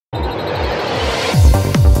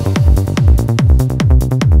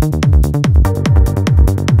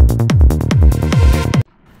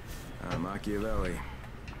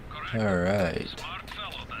Alright.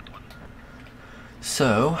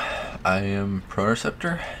 So, I am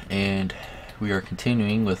ProInterceptor, and we are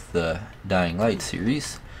continuing with the Dying Light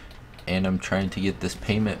series, and I'm trying to get this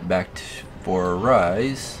payment back for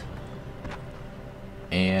Rise,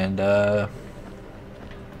 and put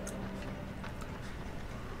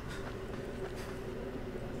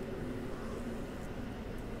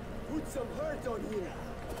some hurt on here.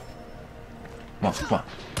 come on, come on.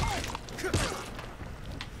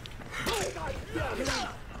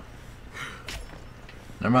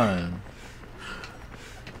 Never mind.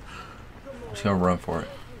 I'm just gonna run for it.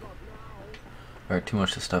 Alright, too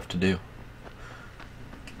much stuff to do.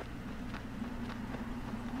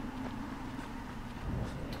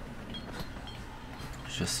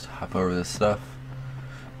 Let's just hop over this stuff.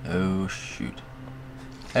 Oh shoot.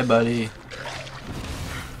 Hey buddy.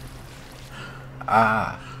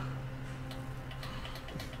 Ah.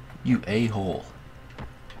 You a-hole.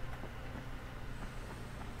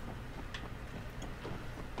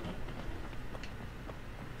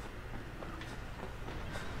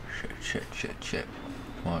 Shit.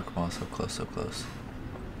 Come on, so close, so close.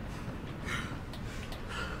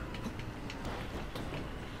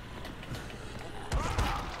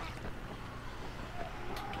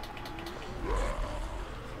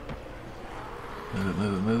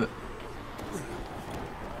 Move it.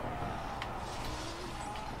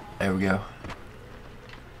 There we go.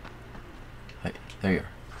 Hey, there you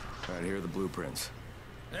are. Right, here are the blueprints.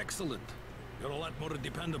 Excellent. You're a lot more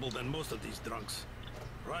dependable than most of these drunks.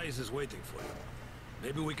 Rais is waiting for you.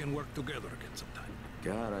 Maybe we can work together again sometime.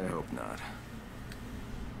 God, I hope not.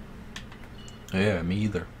 Yeah, me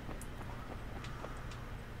either.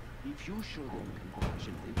 If you show them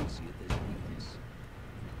compassion, they will see it as weakness.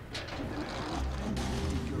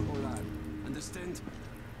 Take your whole arm. Understand?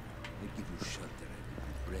 They give you shelter,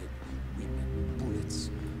 bread, women, bullets.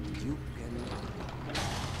 You can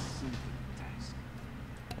simple task.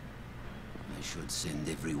 I should send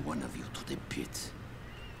every one of you to the pit.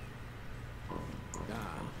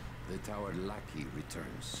 Ah, the tower lackey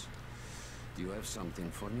returns. Do you have something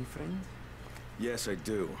for me, friend? Yes, I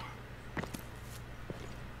do.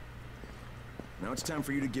 Now it's time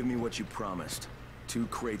for you to give me what you promised. 2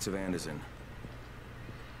 crates of Anderson.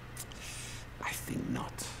 I think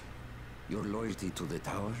not. Your loyalty to the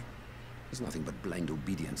tower is nothing but blind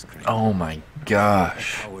obedience, Crane. Oh my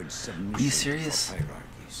gosh. A coward's submission Are you serious? to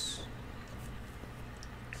hierarchies.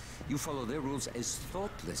 You follow their rules as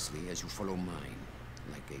thoughtlessly as you follow mine.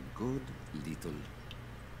 Like a good little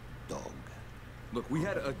dog. Look, we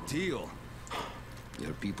had a deal.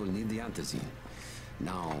 Your people need the antizin.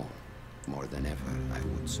 Now, more than ever, I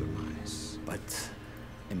would surmise. But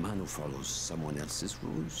a man who follows someone else's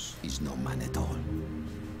rules is no man at all.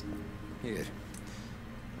 Here,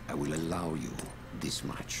 I will allow you this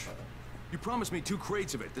much. You promised me 2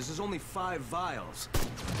 crates of it. This is only 5 vials.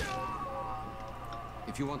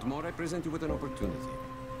 If you want more, I present you with an opportunity.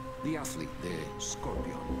 The athlete, the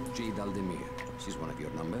Scorpion, Jade Aldemir. She's one of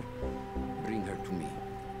your number. Bring her to me.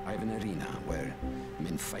 I have an arena where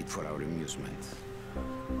men fight for our amusement.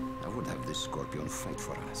 I would have this Scorpion fight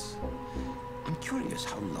for us. I'm curious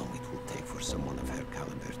how long it will take for someone of her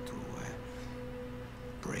caliber to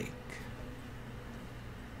break.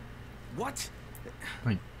 What?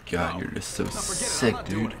 My god, you're just so sick,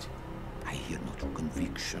 dude. I hear no true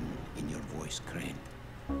conviction in your voice, Crane.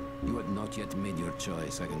 You have not yet made your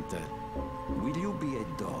choice, I can tell. Will you be a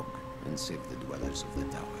dog and save the dwellers of the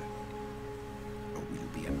tower? Or will you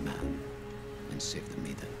be a man and save the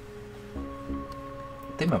maiden?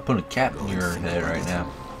 I think I'm putting a cap in your head right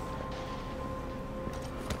now.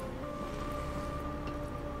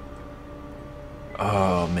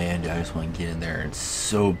 Oh man, dude, I just want to get in there and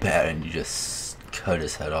so bad and you just cut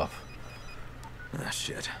his head off. Ah,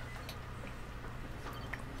 shit.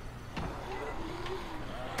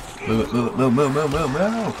 Move.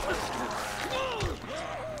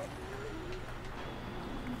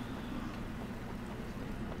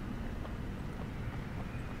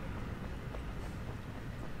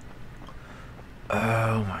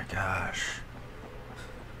 Oh my gosh.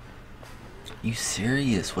 You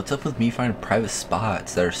serious? What's up with me finding private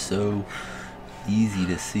spots that are so easy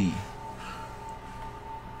to see?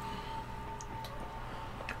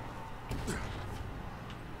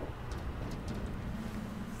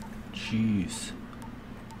 Jeez.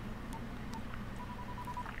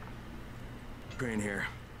 Crane here.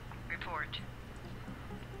 Report.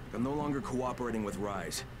 I'm no longer cooperating with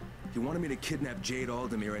Rise. He wanted me to kidnap Jade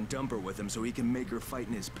Aldemir and dump her with him so he can make her fight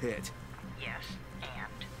in his pit. Yes,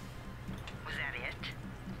 and? Was that it?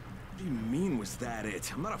 What do you mean, was that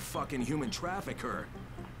it? I'm not a fucking human trafficker.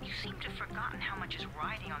 You seem to have forgotten how much is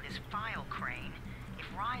riding on this file, Crane. If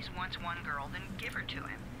Rise wants one girl, then give her to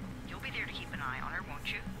him. You'll be there to keep an eye on her,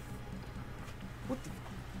 won't you?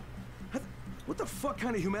 What the fuck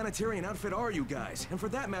kind of humanitarian outfit are you guys? And for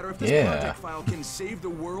that matter, if this Yeah. project file can save the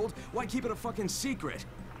world, why keep it a fucking secret?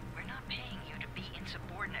 We're not paying you to be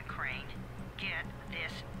insubordinate, Crane. Get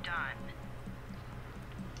this done.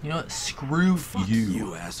 You know what? Screw Fuck you.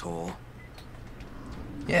 you, asshole.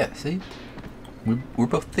 Yeah, see? We're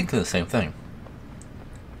both thinking the same thing.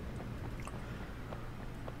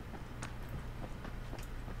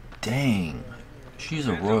 Dang. She's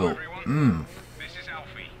a royal. This is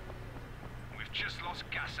Alfie. We've just lost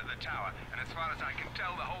gas at the tower, and as far as I can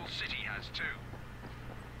tell, the whole city has too.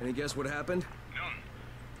 Any guess what happened? None.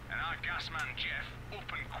 And our gas man, Jeff,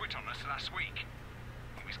 up and quit on us last week.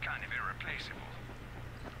 He was kind of irreplaceable.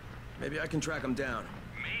 Maybe I can track him down.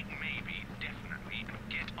 Maybe, definitely, and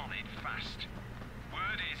get on it fast.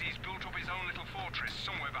 Word is he's built up his own little fortress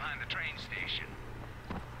somewhere behind the train station.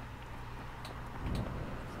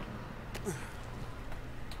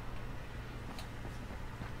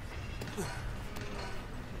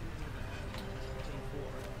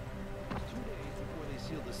 Before they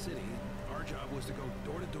sealed the city, our job was to go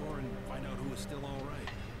door to door and find out who was still all right.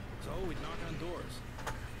 So we'd knock on doors.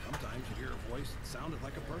 Sometimes you'd hear a voice that sounded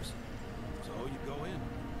like a person. So you'd go in.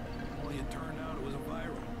 Only it turned out it was a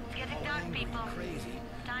viral. It's getting All dark, angry and people. Crazy.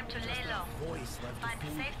 Time to Just lay that low. voice left Find a a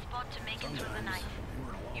food. safe spot to make it through the Sometimes night. we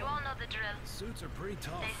weren't alone. You all know the drill. Suits are pretty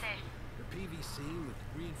tough. Stay safe. They're PVC with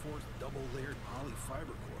reinforced double-layered poly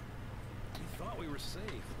fiber core. We thought we were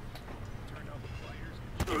safe. Turned out the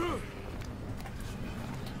players.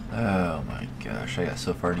 Oh my gosh, I got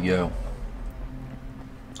so far to go.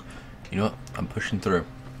 You know what? I'm pushing through.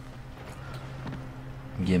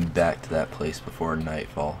 I'm getting back to that place before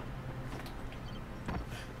nightfall.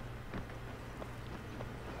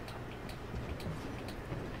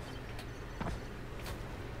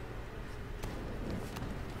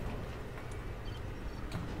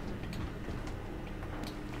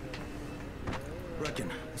 Brecken,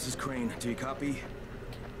 this is Crane. Do you copy?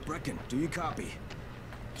 Brecken, do you copy?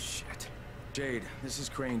 Shit. Jade, this is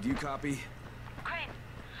Crane. Do you copy? Crane,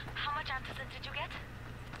 how much antizin did you get?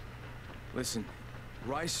 Listen,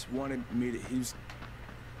 Rice wanted me to...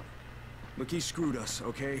 Look, he screwed us,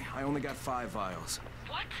 okay? I only got 5 vials.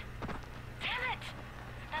 What? Damn it!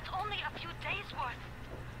 That's only a few days worth.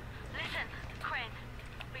 Listen, Crane,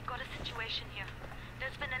 we've got a situation here.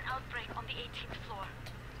 There's been an outbreak on the 18th floor.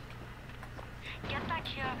 Get back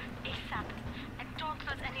here ASAP, and don't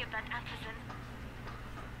lose any of that antizin.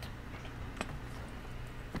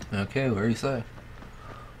 Okay, where do you say?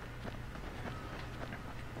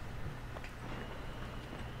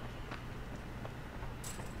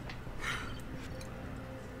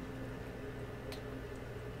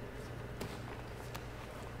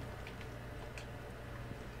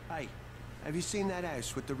 Hey, have you seen that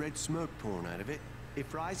house with the red smoke pouring out of it?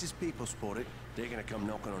 If Rise's people spot it, they're gonna come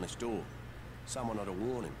knocking on his door. Someone ought to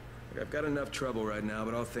warn him. Look, I've got enough trouble right now,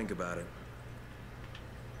 but I'll think about it.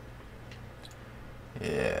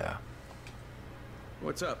 Yeah.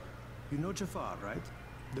 What's up? You know Jafar, right?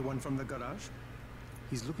 The one from the garage?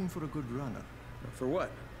 He's looking for a good runner. For what?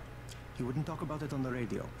 He wouldn't talk about it on the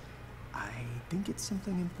radio. I think it's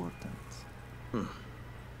something important.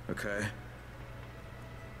 Okay.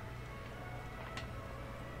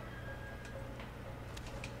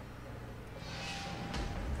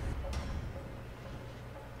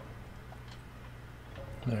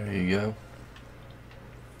 There you go.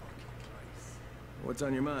 What's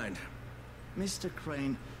on your mind? Mr.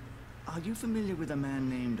 Crane, are you familiar with a man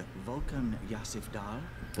named Vulcan Yasif Dahl?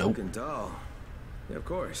 Nope. Vulcan Dahl. Yeah, of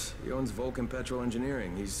course. He owns Vulcan Petrol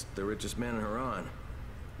Engineering. He's the richest man in Haran.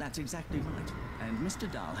 That's exactly right. And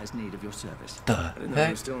Mr. Dahl has need of your service. The I didn't know he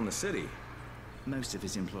heck? was still in the city. Most of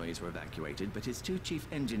his employees were evacuated, but his 2 chief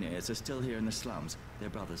engineers are still here in the slums. They're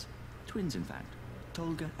brothers. Twins, in fact.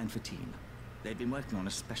 Tolga and Fatim. They've been working on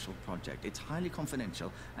a special project. It's highly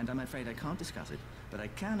confidential, and I'm afraid I can't discuss it. But I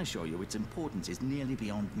can assure you its importance is nearly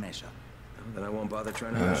beyond measure. Then I won't bother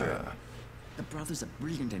trying to measure it. The brothers are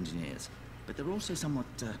brilliant engineers, but they're also somewhat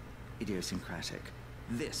idiosyncratic.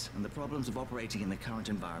 This and the problems of operating in the current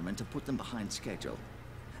environment have put them behind schedule.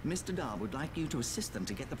 Mr. Dahl would like you to assist them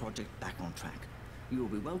to get the project back on track. You will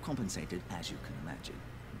be well compensated, as you can imagine.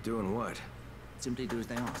 Doing what? Simply do as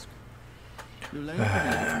they ask. You'll only be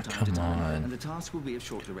there from time to Come time, on. and the task will be of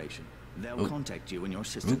short duration. They'll Oop. contact you when your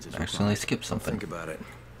assistance is Accidentally required. skipped I'll something. think about it.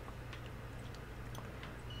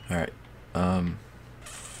 Alright.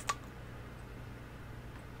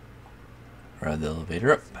 Ride the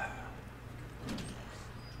elevator up.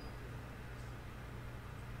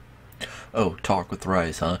 Oh, talk with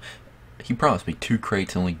Rais, huh? He promised me 2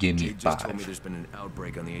 crates and only gave me Jade just 5. told me there's been an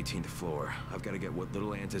outbreak on the 18th floor. I've got to get what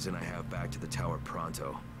little antizen I have back to the tower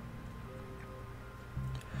pronto.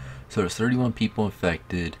 So there's 31 people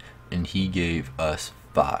infected, and he gave us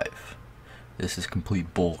 5. This is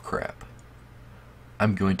complete bull crap.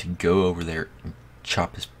 I'm going to go over there and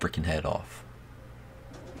chop his freaking head off.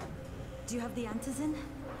 Do you have the antizin?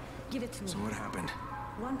 Give it to me. So what happened?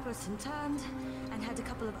 One person turned and had a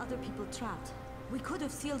couple of other people trapped. We could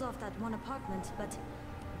have sealed off that one apartment, but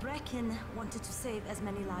Brecken wanted to save as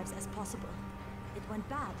many lives as possible. It went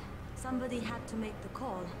bad. Somebody had to make the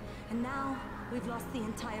call, and now we've lost the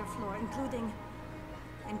entire floor,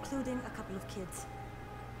 including a couple of kids.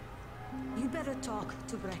 You better talk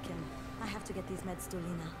to Brecken. I have to get these meds to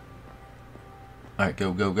Lena. Alright,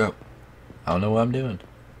 go, go, go. I don't know what I'm doing.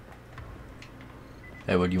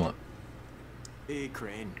 Hey, what do you want? Hey,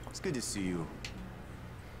 Crane. It's good to see you.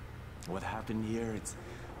 What happened here, it's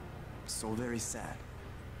so very sad.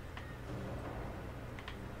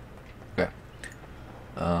 Okay.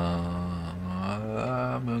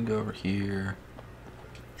 I'm gonna go over here.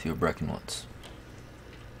 See what Brecken wants.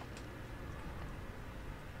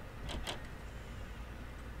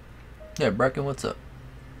 Yeah, Brecken, what's up?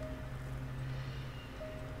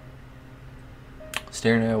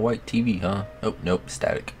 Staring at a white TV, huh? Oh, nope,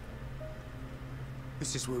 static.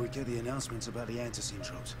 This is where we get the announcements about the antizin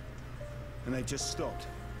drops. And they just stopped.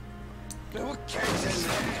 There were kids in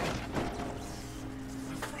there!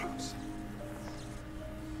 I froze.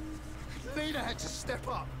 Lena had to step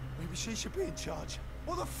up. Maybe she should be in charge.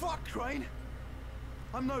 What the fuck, Crane?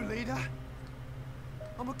 I'm no leader.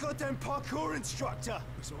 I'm a goddamn parkour instructor.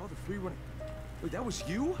 So all the free running... Wait, that was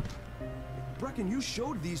you? Brecken, you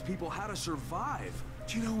showed these people how to survive.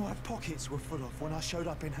 Do you know what my pockets were full of when I showed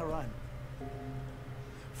up in Haran?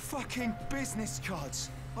 Fucking business cards.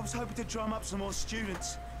 I was hoping to drum up some more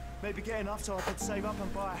students. Maybe get enough so I could save up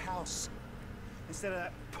and buy a house. Instead of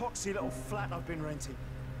that poxy little flat I've been renting.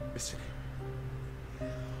 Listen.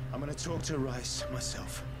 I'm gonna talk to Rais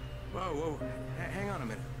myself. Whoa, whoa. Hang on a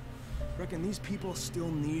minute. Brecken, these people still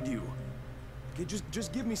need you. Okay,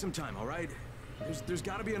 just give me some time, all right? There's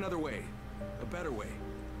gotta be another way. A better way.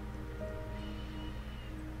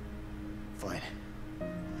 Fine.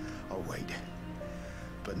 I'll wait.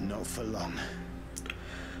 But not for long.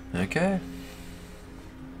 Okay.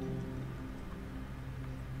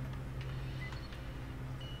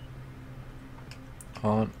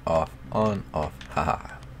 On, off,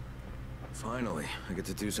 haha. Finally, I get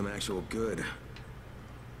to do some actual good.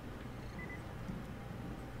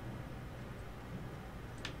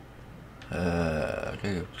 I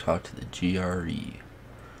gotta go talk to the GRE.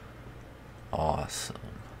 Awesome.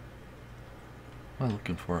 What am I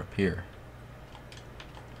looking for up here?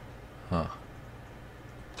 Huh.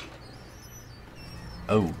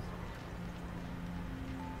 Oh.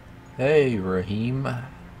 Hey, Raheem.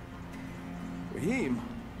 Raheem?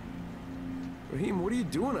 Raheem, what are you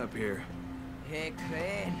doing up here? Hey,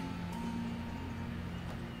 Crane.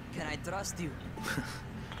 Can I trust you?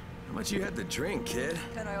 How much you had to drink, kid?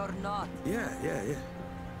 Can I or not? Yeah.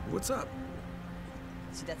 What's up?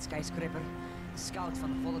 See that skyscraper? Scouts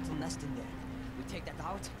found a volatile nest in there. We take that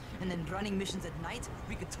out, and then running missions at night,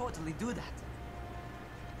 we could totally do that.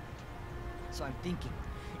 So I'm thinking,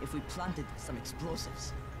 if we planted some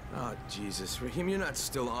explosives. Oh, Jesus. Raheem, you're not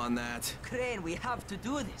still on that. Crane, we have to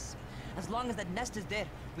do this. As long as that nest is there,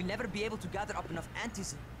 we'll never be able to gather up enough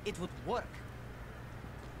antizin. It would work.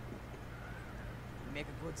 We make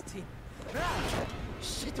a good team. Ah!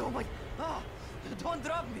 Shit, oh my... Oh, don't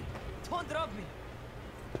drop me. Don't drop me.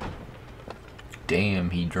 Damn,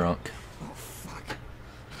 he drunk. Oh, fuck.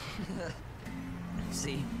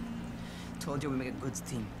 See? Told you we make a good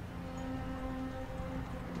team.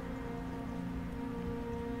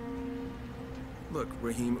 Look,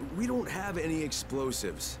 Raheem, we don't have any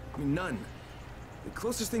explosives. I mean, none. The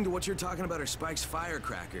closest thing to what you're talking about are Spike's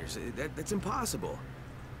firecrackers. That's impossible.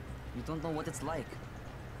 You don't know what it's like.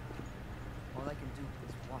 All I can do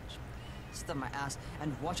is watch. Sit on my ass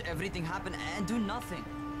and watch everything happen and do nothing.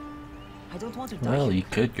 I don't want to die. Well, you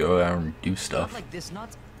could go out and do stuff. Not like this,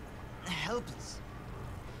 not helpless.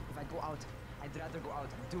 If I go out, I'd rather go out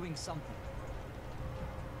doing something.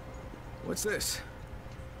 What's this?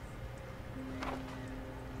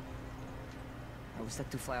 I was set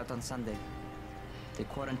to fly out on Sunday. They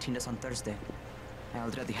quarantined us on Thursday. I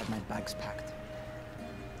already had my bags packed.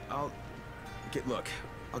 Look,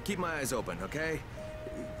 I'll keep my eyes open, okay?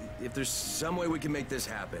 If there's some way we can make this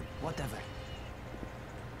happen. Whatever.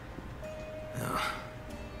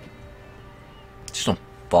 Just don't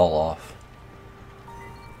fall off.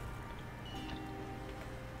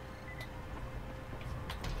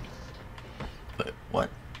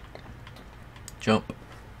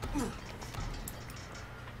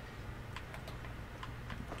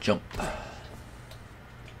 Jump.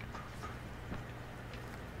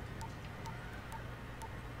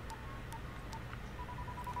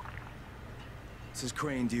 This is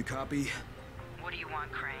Crane. Do you copy? What do you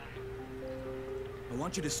want, Crane? I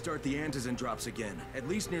want you to start the antizin drops again, at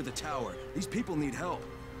least near the tower. These people need help.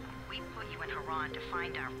 We put you in Haran to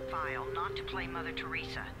find our file, not to play Mother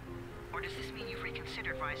Teresa. Or does this mean you've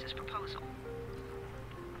reconsidered Rice's proposal?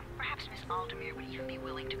 Perhaps Miss Aldemir would even be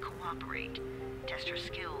willing to cooperate, test her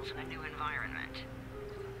skills in a new environment.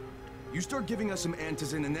 You start giving us some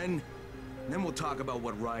antizin and then we'll talk about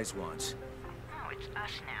what Rais wants. Oh, it's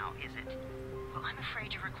us now, is it? Well, I'm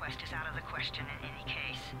afraid your request is out of the question in any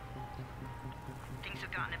case. Things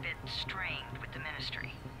have gotten a bit strained with the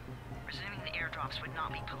Ministry. Resuming the airdrops would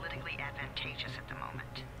not be politically advantageous at the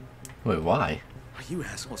moment. Wait, why? You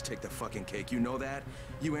assholes take the fucking cake, you know that?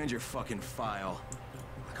 You and your fucking file.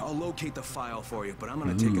 Like, I'll locate the file for you, but I'm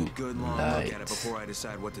gonna take a good long look at it before I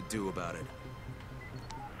decide what to do about it.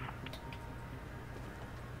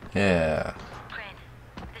 Yeah. Crane,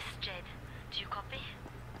 this is Jade. Do you copy?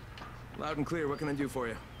 Loud and clear, what can I do for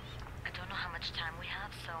you? I don't know how much time we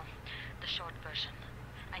have, so the short version.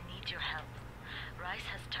 I need your help. Rais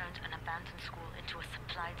has turned an abandoned school into a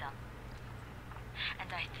supply dump. And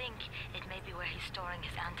I think it may be where he's storing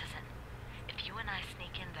his antizin. If you and I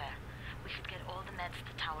sneak in there, we could get all the meds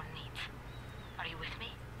the tower needs. Are you with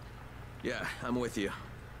me? Yeah, I'm with you.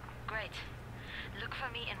 Great. Look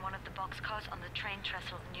for me in one of the boxcars on the train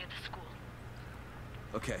trestle near the school.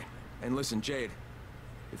 Okay. And listen, Jade.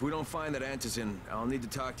 If we don't find that antizin, I'll need to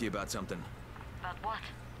talk to you about something. About what?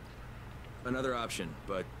 Another option,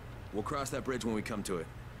 but we'll cross that bridge when we come to it.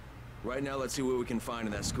 Right now, let's see what we can find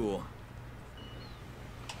in that school.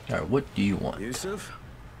 Alright, what do you want? Yusuf?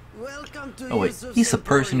 Welcome to Oh wait, Yusuf's he's the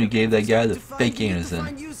person who gave that guy the to find fake you, to antizin.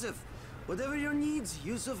 find Yusuf. Whatever your needs,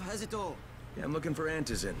 Yusuf has it all. Yeah, I'm looking for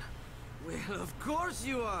antizin. Well, of course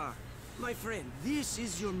you are. My friend, this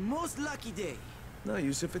is your most lucky day. No,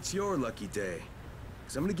 Yusuf, it's your lucky day.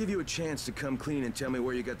 Because I'm going to give you a chance to come clean and tell me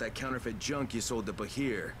where you got that counterfeit junk you sold to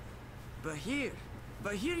Bahir. Bahir?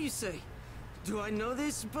 Bahir, you say? Do I know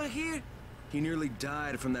this Bahir? He nearly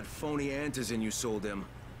died from that phony antizin you sold him.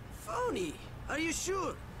 Phony? Are you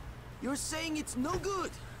sure? You're saying it's no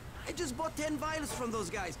good? I just bought 10 vials from those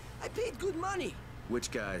guys. I paid good money.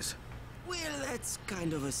 Which guys? Well, that's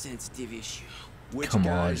kind of a sensitive issue. Which Come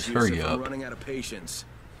guys, on, hurry Yusuf? up. I'm running out of patience.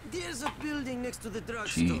 There's a building next to the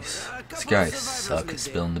drugstore. Jeez, this guy sucks at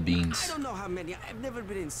spilling the beans. I don't know how many. I've never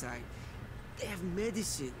been inside. They have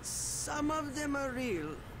medicines. Some of them are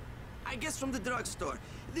real. I guess from the drugstore.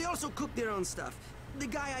 They also cook their own stuff. The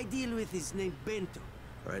guy I deal with is named Bento.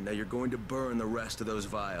 All right, now you're going to burn the rest of those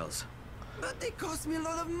vials. But they cost me a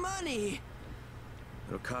lot of money.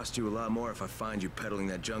 It'll cost you a lot more if I find you peddling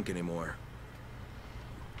that junk anymore.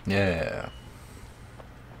 Yeah.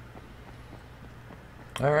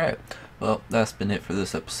 Alright, well, that's been it for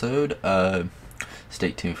this episode.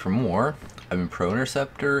 Stay tuned for more. I've been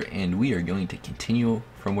ProInterceptor, and we are going to continue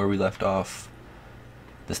from where we left off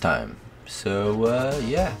this time. So,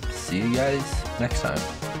 yeah, see you guys next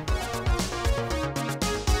time.